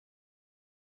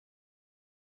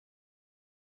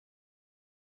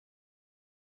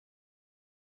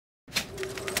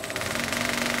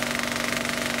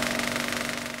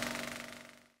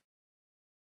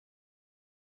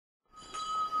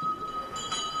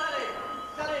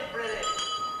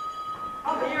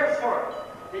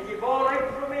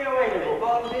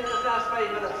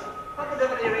What the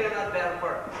devil are you ringing that bell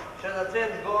for? Sure, the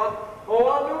train's gone. Oh,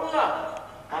 I know that.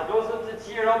 I doesn't to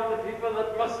cheer up the people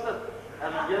that missed it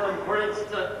and give them courage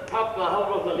to top the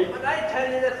hull of the leap. But I tell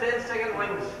you, the train's taking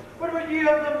wings. What would you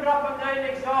have them dropping down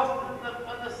exhausted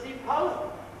on the steep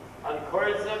hull?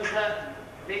 Encourage them to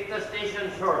make the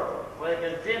station short, where they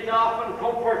can take off in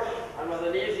comfort and with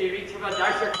an easy reach of a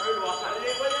dasher crowd walk. Will you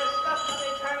stop till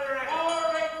they turn around? All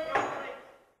right, all right.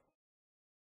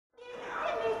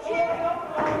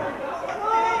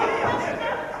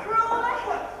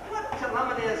 What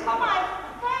calamity has happened? My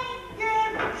fine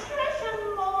girl, Patricia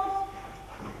Moss.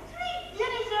 3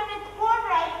 guineas every quarter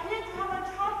I paid to have a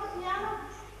top of piano.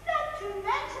 Not to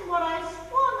mention what I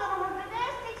squandered on her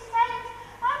domestic science.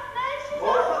 And now she's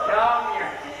Oh, Calm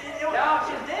here. yeah,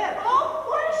 she's dead. Oh,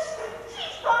 worse.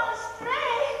 She's gone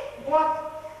astray. What?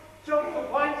 Jump the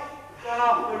point? Gone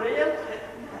off the rail?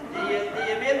 Do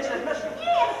you mean she's missing?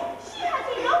 Yes, she has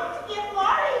eloped to get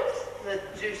married. The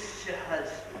deuce she has.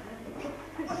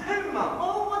 But who, Mum?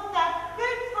 Oh, with that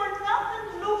good for nothing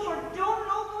loafer, don't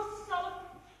know those solid.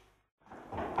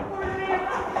 We're late.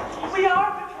 We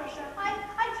are, Patricia. I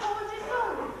told you so.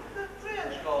 The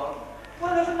train's gone.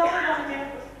 Well, there's another one again.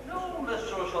 No,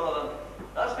 Mr. O'Sullivan.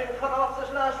 That's been cut off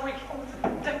this last week. Oh, the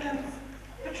Dickens.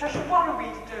 Patricia, what are we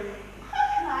to do? What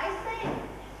can I say?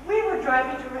 We were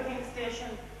driving to Raheen Station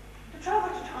to travel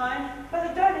to town by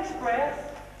the Down Express,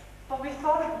 but we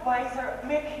thought it wiser to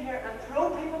make here and throw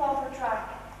people off our track.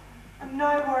 And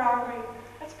now where are we?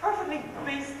 It's perfectly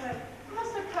beastly.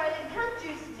 Mr. Crowley, can't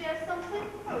you suggest something?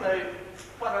 Well, now,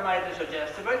 what am I to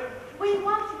suggest about? We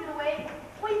want to get away.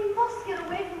 We must get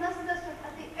away from this district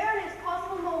at the earliest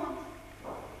possible moment.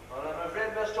 Well, I'm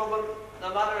afraid, Miss Tobin, the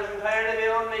matter is entirely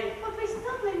beyond me. But we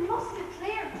simply must get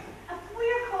clear. If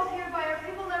we're caught here by our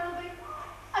people, there will be...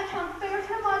 I can't bear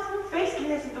to imagine it.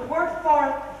 Beastly isn't the word for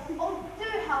it. Oh, do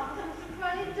help us, Mr.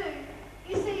 Crowley, do.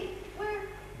 You see,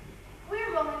 we're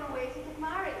running away to get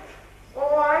married.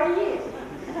 Oh, are you?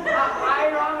 I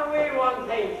ran away one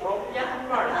time from getting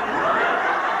married.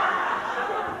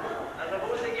 And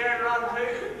suppose the girl ran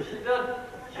too. She did.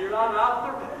 She ran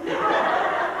after me.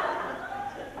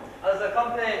 As a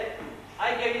company,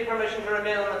 I give you permission to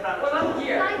remain on the premises. Well, I'm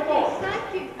here. Thank Come you, on.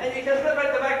 thank you. And you can slip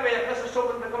out the back way if Mrs.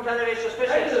 Tobin becomes any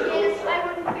suspicious. Yes, I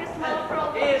wouldn't be a small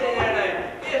problem. Easy there now.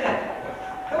 Easy.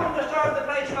 Don't disturb the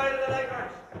bright side of the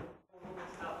laggards.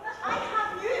 I have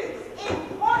news,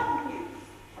 important news.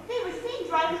 They were seen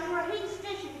driving to Raheen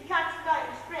Station to catch the Down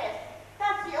Express.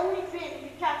 That's the only train that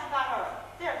could catch that hour.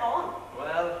 They're gone.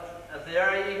 Well, if they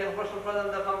are, you can whistle for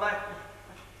them to come back.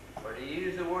 Or to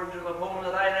use the words of a poem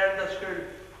that I learned at school.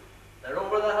 They're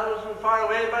over the hills and far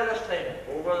away by this time.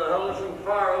 Over the hills and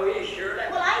far away, surely.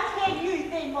 Well, I tell you,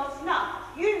 they must not.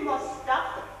 You must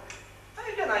stop them.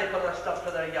 How can I put a stop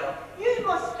to their gallop? You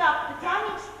must stop the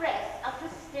Down Express at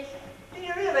this station. Do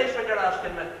you realise what you're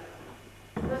asking me?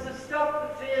 Does it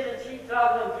stop the train and sheep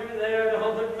travelling through there at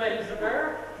 100 miles an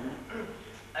hour?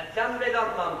 It can be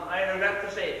done, ma'am, I regret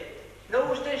to say.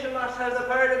 No station master has the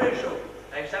power to do so,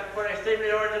 except for extremely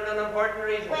urgent and important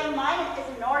reasons. Well, mine is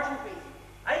an urgent reason.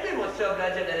 I do what's so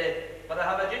glad you did it, but I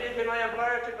have a duty to my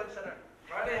employer to consider.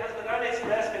 Friday, has the Down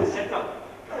Express been signalled?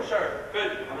 No, sir.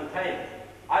 Good, I'm in time.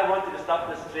 I want you to stop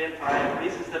this train, for I have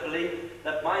reasons to believe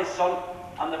that my son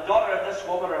and the daughter of this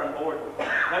woman are on board.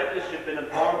 Doubtless you've been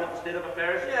informed of the state of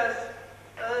affairs? Yes.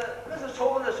 Mrs.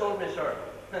 Tobin has told me, sir.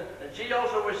 And she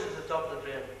also wishes to stop the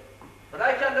train. But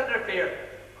I can't interfere,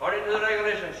 according to the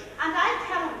regulations. And I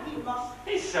tell him he must.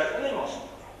 He certainly must.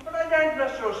 But I daren't,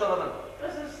 Mr. O'Sullivan.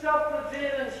 Does it stop the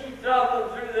train and sheep travelling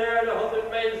through there at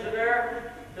 100 miles an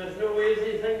hour? There's no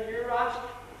easy thing you ask.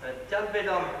 It can't be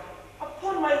done.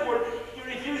 Upon my word, you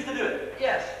refuse to do it.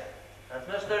 Yes. If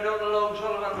Mr. Donald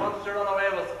O'Sullivan wants to run away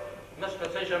with Miss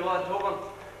Patricia Maud Tobin,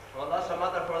 well, that's a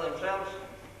matter for themselves,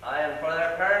 aye, and for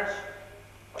their parents.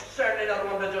 But certainly not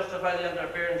one to justify the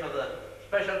interference of the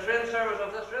special train service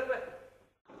of this railway.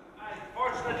 I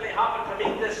fortunately happened to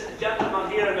meet this gentleman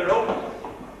here in the road.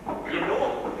 You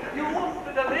know him? You want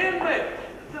to detain me?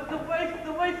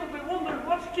 The wife will be wondering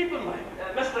what's keeping me.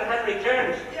 Mr. Henry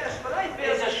Kearns. Yes, but I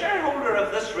feel... He's a shareholder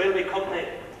of this railway company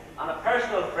and a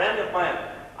personal friend of mine.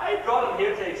 I brought him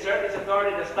here to exert his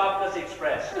authority to stop this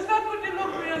express. Is that what you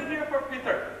look me in here for,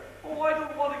 Peter? Oh, I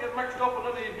don't want to get mixed up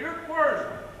in any of your quarrels.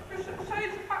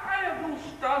 Besides, I have no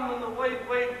stand in the wide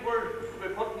world to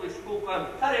be put in my scope on.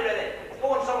 Harry, ready.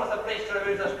 Go and summon the police to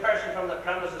remove this person from the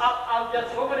premises. I'll get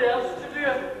somebody else to do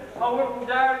it. I wouldn't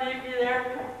dare leave you there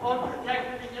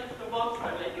unprotected against the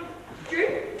monster like you.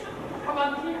 June, come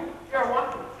on here. You're one.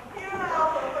 You know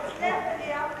what's left of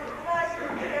the after class you're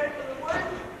prepared for the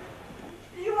world.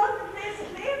 Do you want the place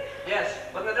clean? Yes,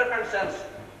 but in a different sense.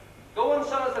 Go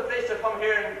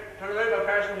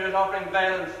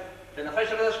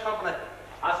pleasure of this company.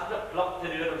 Hasn't the pluck to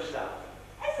do it himself.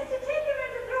 Is it to take him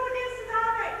and to throw this and that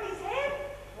right in his head?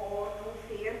 Oh, no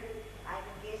fear. I've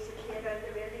engaged to clear out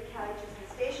the railway carriages and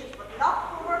stations, but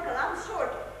not for work of that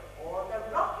sort. All the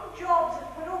rotten jobs is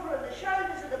put over on the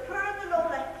shoulders of the poor and the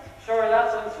lowly. Sure,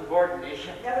 that's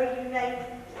insubordination. Never you mind.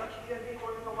 Such a good big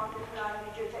one if I want to put on my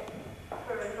duty.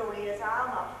 Poor and lowly as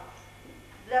I'm not.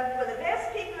 Lived with the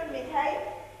best people in my time.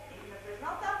 Even if there's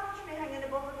not that much of me hanging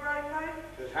above the ground now.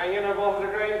 Just hanging above the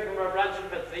ground from a branch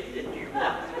of a tree, did you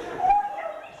not?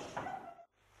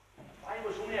 I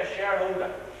was only a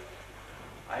shareholder.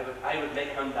 I would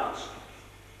make him dance.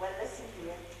 Well, listen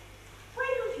here. Why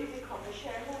don't you become a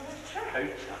shareholder too?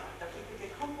 That we could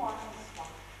become one on the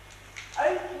spot.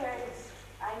 Out here is,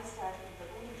 I'm certain that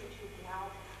only the two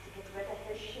now to get rid of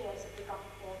his shares if we got a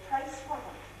fair price for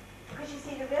them. Because you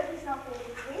see, the railway's not going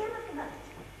to clear at the minute.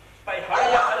 By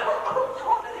hurry up and Oh,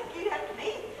 talking like you had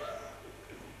me.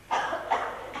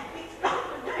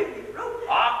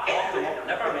 ah, off them up.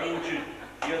 Never mind, Jude.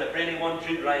 You're the brainy one,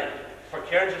 Jude Ryan. For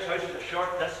Kieran's house is a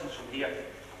short distance from here.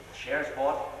 The shares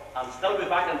bought, and still be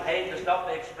back in time to stop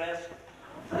the express.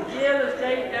 The gale is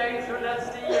dying down, so let's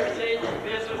see your changing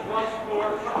faces once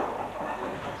more.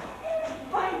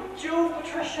 By Jove,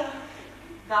 Patricia,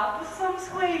 that was some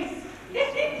squeeze.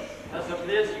 As a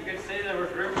place you could say there was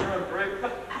room for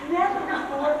improvement. Never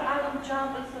before have I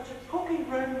jammed in such a poky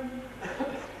room.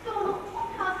 Donald, what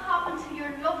has happened to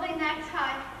your lovely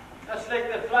necktie? That's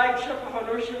like the flagship of an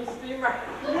ocean steamer.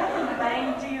 Never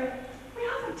mind, dear. We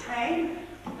haven't time.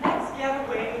 Let's get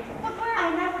away. But where?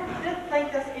 I never did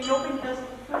think this eloping business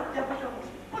was so difficult.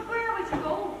 But where are we to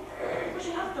go? We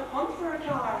should have to hunt for a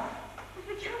car. But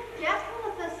we can't get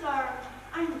one at this hour.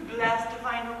 I'm blessed if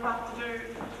I know what to do.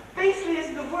 Beasley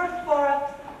isn't the word for it.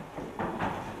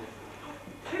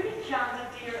 To be candid,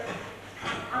 dear,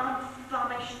 I'm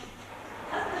famished.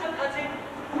 Isn't it a pity?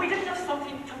 We didn't have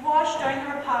something to wash down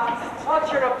our paths.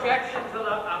 What's your objection to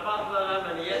a bottle of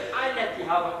lemonade? I'll let you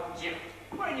have it, Jim.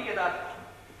 Where did you get that?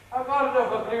 I got it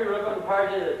off a blue ribbon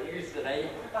party that used today.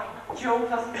 By Jove,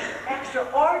 that's an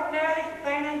extraordinary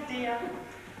fine idea.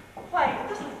 Why, it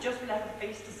doesn't just let a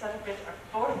feast to celebrate our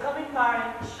forthcoming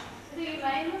marriage. Do you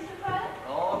mind, Mr. Craddock?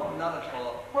 Oh, not at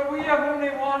all. But we have only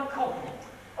one cup.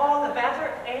 All the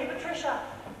better, eh, Patricia?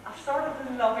 A sort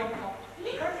of loving cup.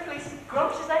 Perfectly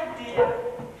scrumptious idea.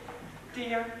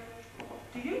 Dear,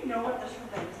 do you know what this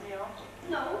reminds me of?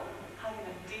 No. Having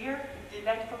a dear,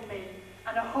 delightful meal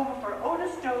and a home of our own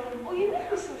stone. Oh, you make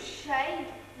me so shy.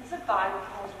 As if I would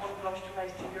cause one blush to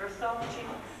rise to your soft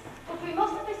cheeks. But we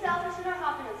mustn't be selfish in our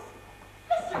happiness.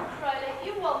 Mr. Crowley,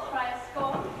 you will try a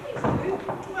scone. Please do.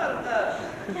 Well,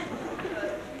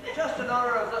 just in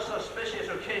honour of this auspicious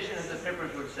occasion, as the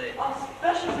papers would say.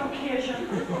 Auspicious occasion.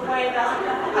 Why, that's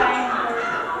a fine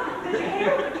word. Did you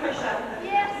hear, Patricia?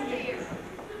 Yes, dear.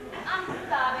 And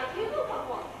Davy, you know what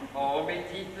one. Oh, my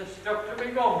teeth are stuck to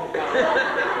me gum.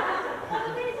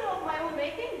 Well, these are of my own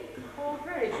making. Oh,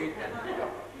 very good then.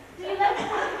 Do you like Mr.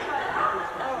 Crowley?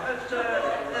 Oh,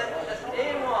 it's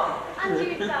A1. And you,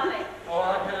 Davy? Oh, I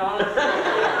can honestly.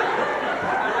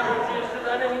 I never tasted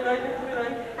anything like it in my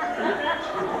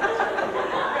life.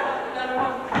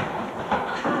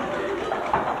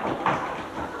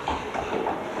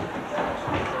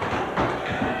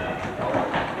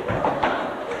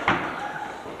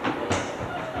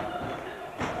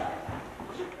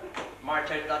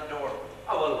 March out that door.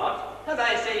 I will not. And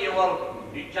I say you will.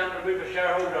 You can't remove a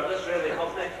shareholder of this railway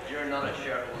company. You're not a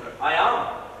shareholder. I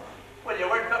am. Well, you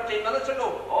weren't 15 minutes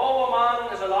ago. Oh, man,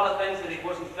 there's a lot of things that he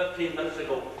wasn't 15 minutes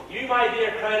ago. You, my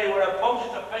dear Crowley, were a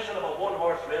bumptious official of a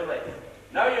one-horse railway.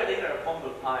 Now you're leader of humble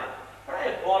pie. For I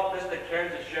have bought Mr.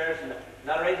 Kieran's shares in it. Is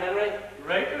that right, Henry?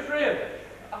 Right as rain.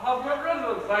 I have got rid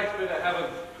of them, thanks be to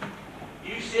heavens.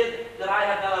 You said that I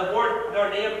had neither word nor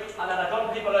name and that I'd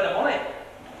done people out of money.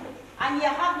 And you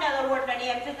have neither word nor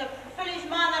name. Just a foolish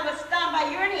man that would stand by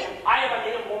your name. I have a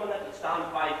name, woman, that would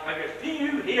stand 5 figures. Do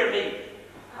you hear me?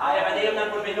 I have a name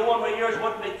that would be known where yours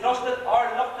wouldn't be trusted or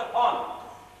looked upon.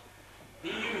 Do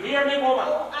you hear me, woman?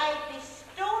 Oh, I'd be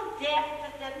stone deaf if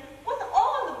it didn't. With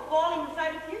all the bawling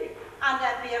without of you. And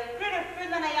I'd be a greater fool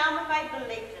than I am if I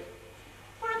believed it.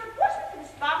 For if it wasn't for the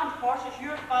spavined horses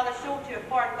your father sold to a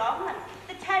foreign government,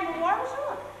 the time of war was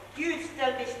on, you'd still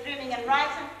be streaming and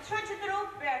rising, trudging the road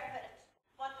barefooted.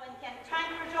 But when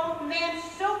cantankerous old men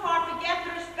so far forget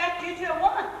the respect due to a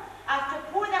woman, as to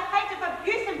pour the height of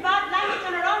abuse and bad language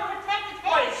on her unprotected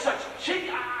Why, head. such cheek!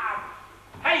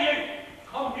 Hey, you!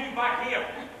 Come you back here.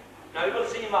 Now we'll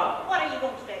see, man. What are you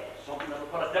going to do? Something that'll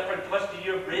put a different twist to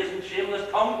your brazen, shameless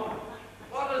tongue.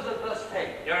 What is it this time?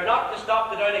 You're not to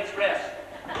stop the Down Express.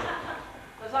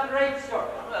 Is Is that right, sir?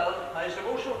 Well, I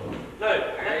suppose so. Now,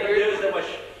 let them do as they wish.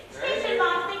 Station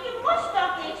master, you must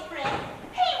stop the express.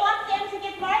 He wants them to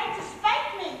get married to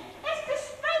spite me. It's to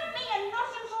spite me and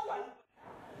nothing more.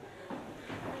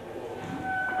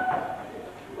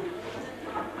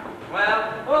 Well,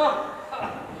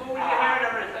 you heard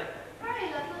everything.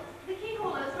 Very little. The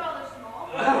keyhole is rather small.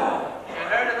 You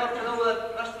heard enough to know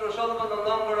that Mr. O'Sullivan no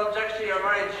longer objects to your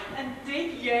marriage.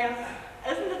 Indeed, yes.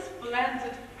 Isn't it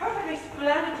splendid? Perfectly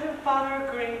splendid to have father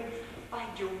agreed. By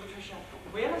Jove, Patricia,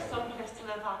 we'll have some place to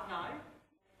live at now.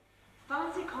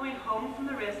 Fancy coming home from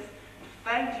the race to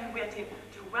find you waiting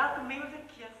to welcome me with a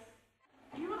kiss.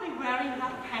 You will be wearing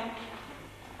that pink.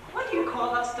 What do you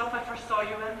call that stuff I first saw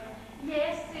you in?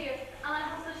 Yes, dear. And I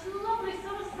have such lovely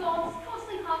summer scones,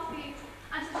 toasting hot beef,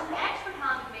 and such an expert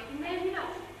hand at making them, you know.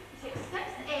 You take 6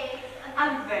 eggs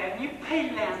And then you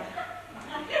peel them.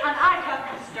 And I help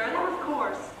you stir them, of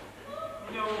course.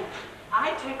 No,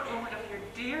 I take hold of your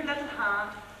dear little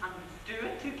hand and we do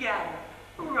it together.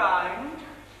 Round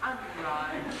and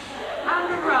round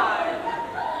and round.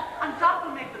 And that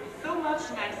will make them so much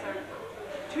nicer.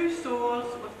 2 souls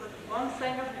with but one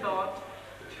single thought.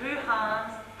 2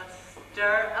 hands that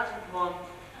stir as one.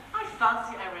 I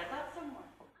fancy I read that somewhere.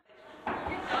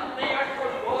 And the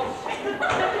expert was.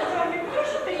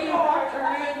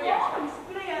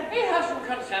 He hasn't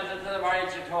consented to the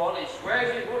marriage at all. He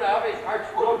swears he's going to have his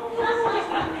heart's blood.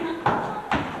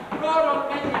 Brought up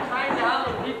many times to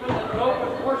handle people that love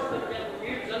is worse than getting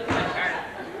used into the church.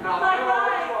 Now, they're all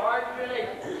so hard, really.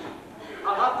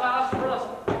 I'll have to ask for us.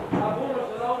 A bonus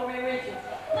along me reaching.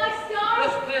 My star!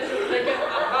 This place is taken a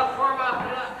platform after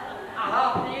that. I'll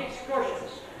have the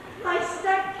excursions. My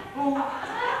stick. Oh,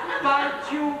 by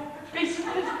Jove, beast is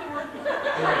the word.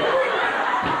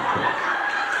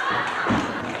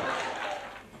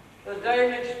 The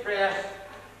Down Express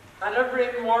and every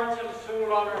mortal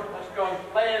soul on her has gone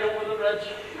flying over the bridge.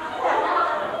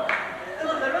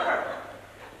 Into the river.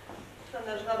 Then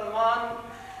there's not a man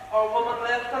or woman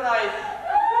left alive.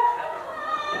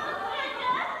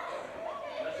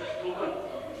 Mrs. Coogan,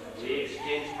 she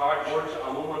exchanged hard words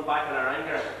a moment back in her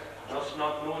anger, thus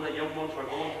not knowing the young ones were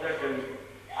going to their doom.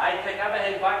 I take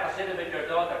everything back I said about your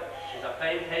daughter. She's a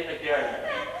fine type of girl.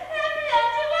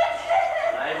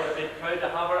 And I would have been proud to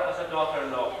have her as a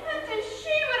daughter-in-law. And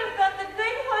she would have got the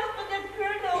good husband and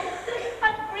poor dog, a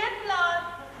great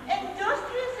lad,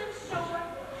 industrious and sober,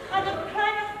 and a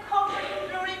crown of comfort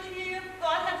and glory to you if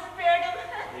God had spared him.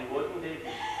 He would indeed.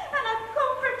 And a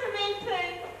comfort to me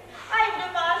too. I would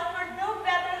have asked for no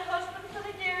better husband for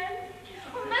the Kieran.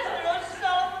 Mr.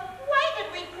 O'Sullivan, why did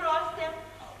we cross them?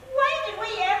 Why did we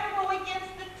ever go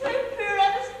against the 2 poor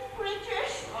innocent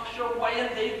creatures? Oh, sure, why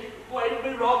indeed? Why did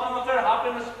we rob them of their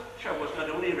happiness? Sure, it was not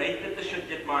only right that they should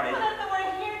get married. Well, if they were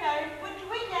here now, would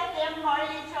we let them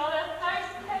marry each other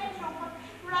 1,000 times over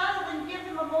rather than give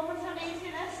them a moment's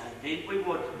uneasiness? Indeed we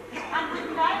would. And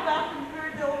wouldn't I welcome poor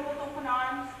Dole with open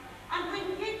arms? And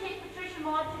wouldn't you take Patricia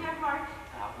Maud to your heart?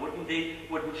 Would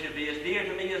indeed. Wouldn't she be as dear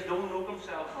to me as Donald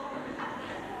himself?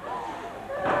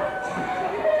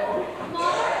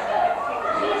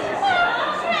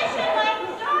 Patricia, my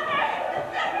daughter!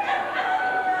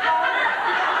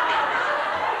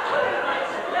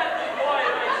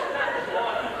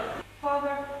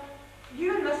 Father, you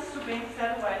and Mrs. Sabine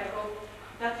said a while ago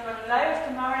that you would allow us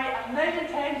to marry 1,000,000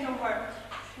 times over,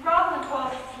 rather than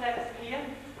cause us slightest pain.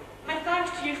 My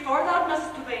thanks to you for that,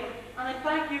 Mrs. Sabine, and I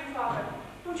thank you, Father.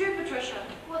 Don't you, Patricia?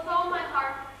 With all my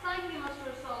heart, thank you, Mr.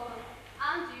 O'Sullivan.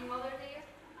 And you, Mother dear.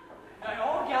 Now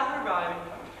all gather round.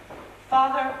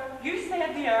 Father, you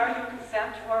said the hour you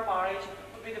consent to our marriage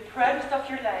would be the proudest of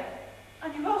your life,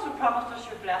 and you also promised us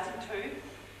your blessing too.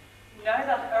 Now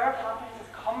that our happiness has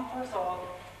come for us all,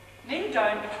 kneel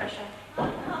down, Patricia.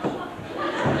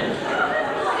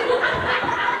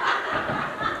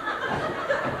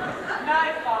 Now,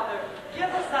 Father, give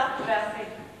us that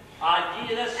blessing. I'll give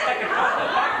you this stick across the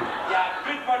back. You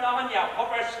good for nothing, you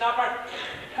whippersnapper.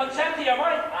 Consent to your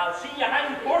marriage, I'll see you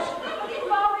hang force. Okay,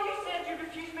 Father, you said you'd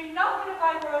refuse me nothing if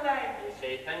I were alive. You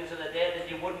say things of the dead that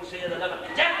you wouldn't say of the living.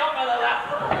 Get up out of that!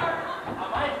 Am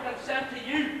I to consent to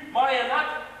you marrying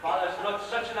that? Father's not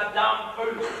such a damn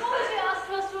fool. Won't you ask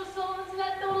Mr. O'Sullivan to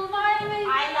let Donald marry me?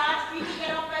 I'll ask you to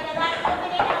get up out of that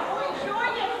woman and enjoy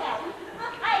yourself.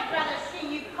 I'd rather see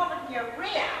you covered in your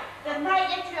rear than married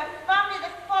into a family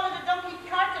that followed a donkey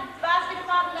cart and basket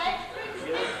about legs through the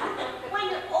street. When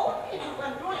your old people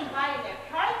went rolling by in their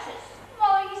carriages.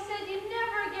 Mother, you said you'd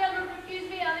never again would refuse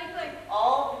me anything.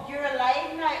 Oh, you're alive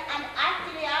now and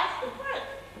actually asking for it.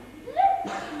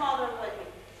 Listen, Mother, will you?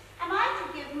 Am I to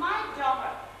give my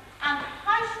daughter and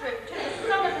house room to the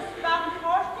son of a spouting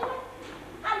horse dealer?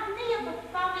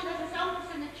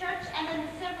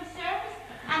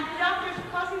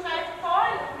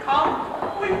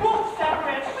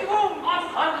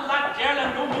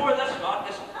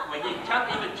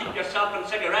 and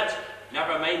cigarettes,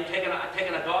 never mind taking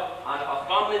a dot, and a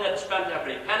family that spent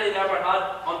every penny they ever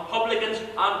had on publicans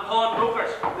and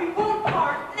pawnbrokers. We won't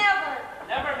part, never.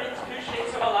 Never means 2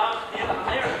 sheets of a lamb's tail, and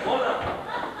there's one of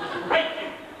them. Right, you,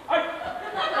 out!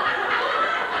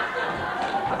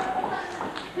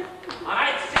 And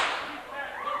I'd say,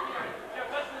 your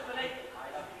business tonight,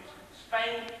 I'd have you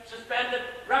fined, suspended,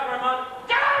 reprimand,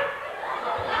 down!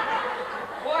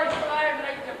 What's live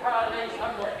like the paradise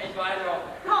I'm going to be by now?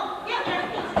 Come, get your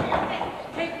piece of your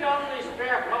head. Take down this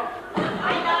spare pump.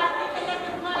 I know we can let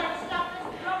the blood and stop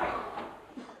this drumming.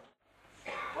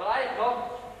 Well, I come,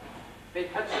 be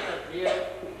pitching a deal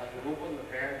that will open the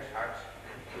parents' hearts,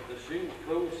 but the soon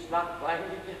close slap behind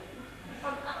you.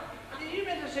 Do you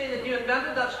mean to say that you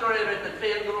invented that story about the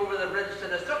train going over the bridge to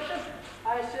destruction?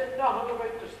 I said nothing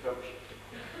about destruction.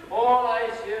 All I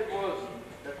said was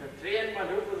that the train went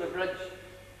over the bridge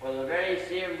for the very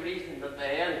same reason that the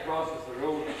hen crosses the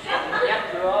road to get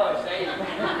to the other side. And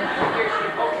here she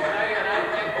comes now, and I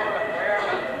think what a fair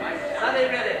myself. Daddy,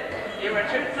 really, you were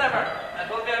too clever. It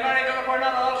will be American if we're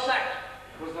not all sacked.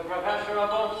 It was the professor of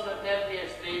us that led the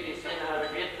estate. He said I had a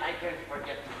great liking for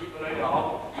getting people out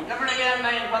of home. Never again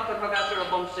mind what the professor of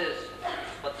bumps is,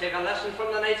 but take a lesson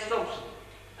from the night stumps.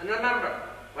 And remember,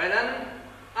 when in,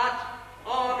 at,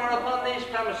 on or upon these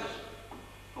premises,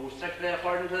 go strictly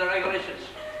according to the regulations.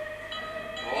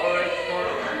 All